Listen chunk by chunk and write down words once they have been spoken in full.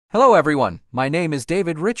Hello everyone, my name is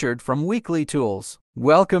David Richard from Weekly Tools.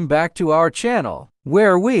 Welcome back to our channel,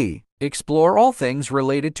 where we explore all things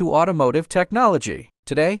related to automotive technology.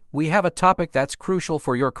 Today, we have a topic that's crucial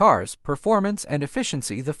for your car's performance and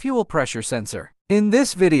efficiency: the fuel pressure sensor. In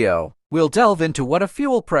this video, we'll delve into what a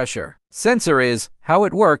fuel pressure sensor is, how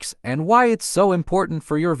it works, and why it's so important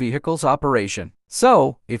for your vehicle's operation.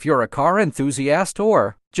 So, if you're a car enthusiast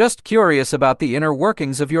or just curious about the inner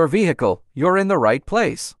workings of your vehicle, you're in the right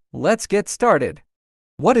place. Let's get started.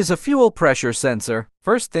 What is a fuel pressure sensor?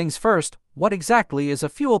 First things first, what exactly is a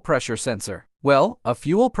fuel pressure sensor? Well, a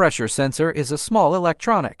fuel pressure sensor is a small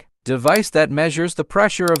electronic device that measures the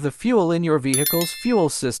pressure of the fuel in your vehicle's fuel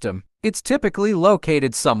system. It's typically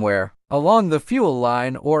located somewhere along the fuel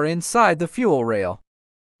line or inside the fuel rail.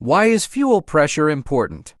 Why is fuel pressure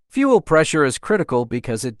important? Fuel pressure is critical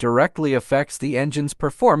because it directly affects the engine's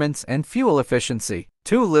performance and fuel efficiency.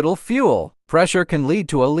 Too little fuel pressure can lead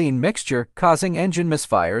to a lean mixture, causing engine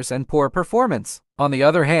misfires and poor performance. On the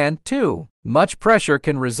other hand, too much pressure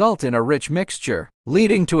can result in a rich mixture,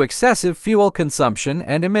 leading to excessive fuel consumption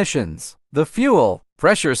and emissions. The fuel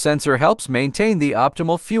pressure sensor helps maintain the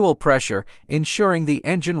optimal fuel pressure, ensuring the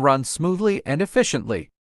engine runs smoothly and efficiently.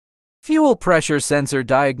 Fuel pressure sensor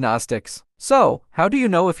diagnostics. So, how do you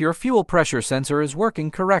know if your fuel pressure sensor is working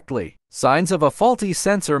correctly? Signs of a faulty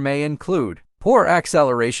sensor may include poor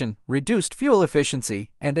acceleration, reduced fuel efficiency,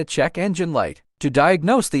 and a check engine light. To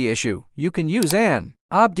diagnose the issue, you can use an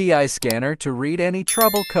TOPDON scanner to read any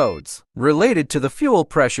trouble codes related to the fuel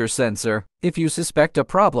pressure sensor. If you suspect a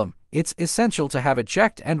problem, it's essential to have it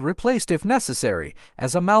checked and replaced if necessary,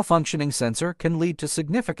 as a malfunctioning sensor can lead to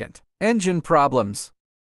significant engine problems.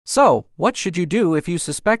 So, what should you do if you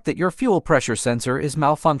suspect that your fuel pressure sensor is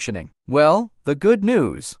malfunctioning? Well, the good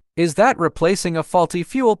news is that replacing a faulty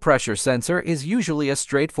fuel pressure sensor is usually a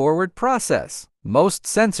straightforward process. Most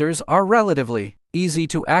sensors are relatively easy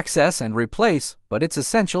to access and replace, but it's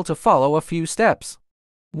essential to follow a few steps.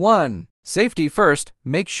 1. Safety first.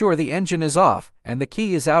 Make sure the engine is off and the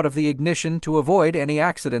key is out of the ignition to avoid any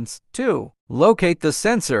accidents. 2. Locate the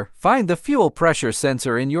sensor. Find the fuel pressure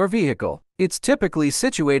sensor in your vehicle. It's typically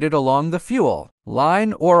situated along the fuel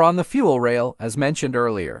line or on the fuel rail, as mentioned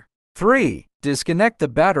earlier. 3. Disconnect the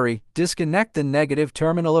battery. Disconnect the negative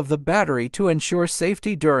terminal of the battery to ensure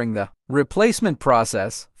safety during the replacement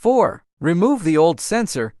process. 4. Remove the old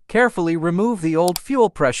sensor. Carefully remove the old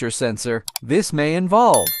fuel pressure sensor. This may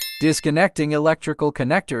involve disconnecting electrical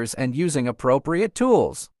connectors and using appropriate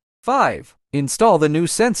tools. 5. Install the new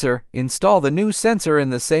sensor. Install the new sensor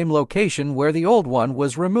in the same location where the old one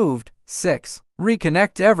was removed. 6.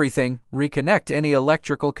 Reconnect everything. Reconnect any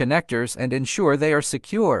electrical connectors and ensure they are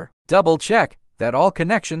secure. Double check that all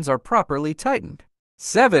connections are properly tightened.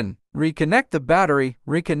 7. Reconnect the battery.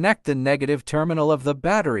 Reconnect the negative terminal of the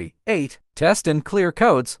battery. 8. Test and clear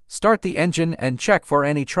codes. Start the engine and check for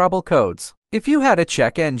any trouble codes. If you had a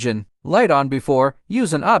check engine light on before,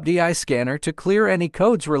 use an TOPDON scanner to clear any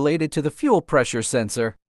codes related to the fuel pressure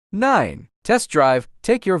sensor. 9. Test drive.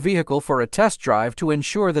 Take your vehicle for a test drive to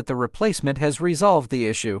ensure that the replacement has resolved the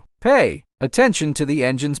issue. Pay attention to the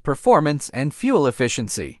engine's performance and fuel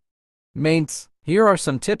efficiency. Mains. Here are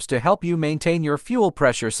some tips to help you maintain your fuel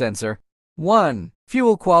pressure sensor. 1.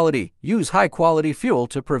 Fuel quality. Use high-quality fuel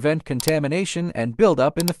to prevent contamination and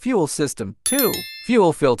buildup in the fuel system. 2.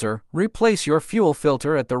 Fuel filter. Replace your fuel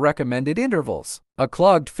filter at the recommended intervals. A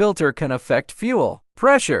clogged filter can affect fuel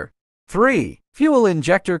pressure. 3. Fuel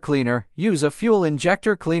injector cleaner. Use a fuel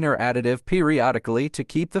injector cleaner additive periodically to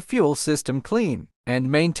keep the fuel system clean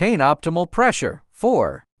and maintain optimal pressure.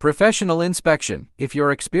 4. Professional inspection. If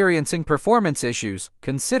you're experiencing performance issues,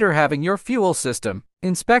 consider having your fuel system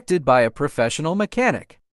inspected by a professional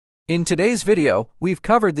mechanic. In today's video, we've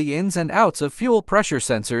covered the ins and outs of fuel pressure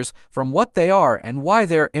sensors, from what they are and why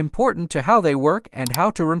they're important to how they work and how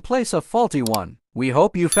to replace a faulty one. We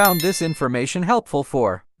hope you found this information helpful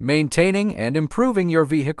for maintaining and improving your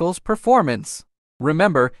vehicle's performance.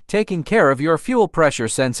 Remember, taking care of your fuel pressure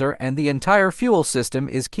sensor and the entire fuel system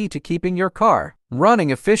is key to keeping your car running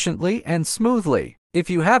efficiently and smoothly. If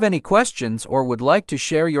you have any questions or would like to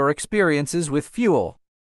share your experiences with fuel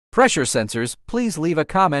pressure sensors, please leave a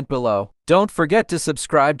comment below. Don't forget to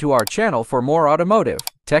subscribe to our channel for more automotive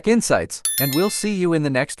tech insights, and we'll see you in the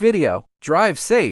next video. Drive safe.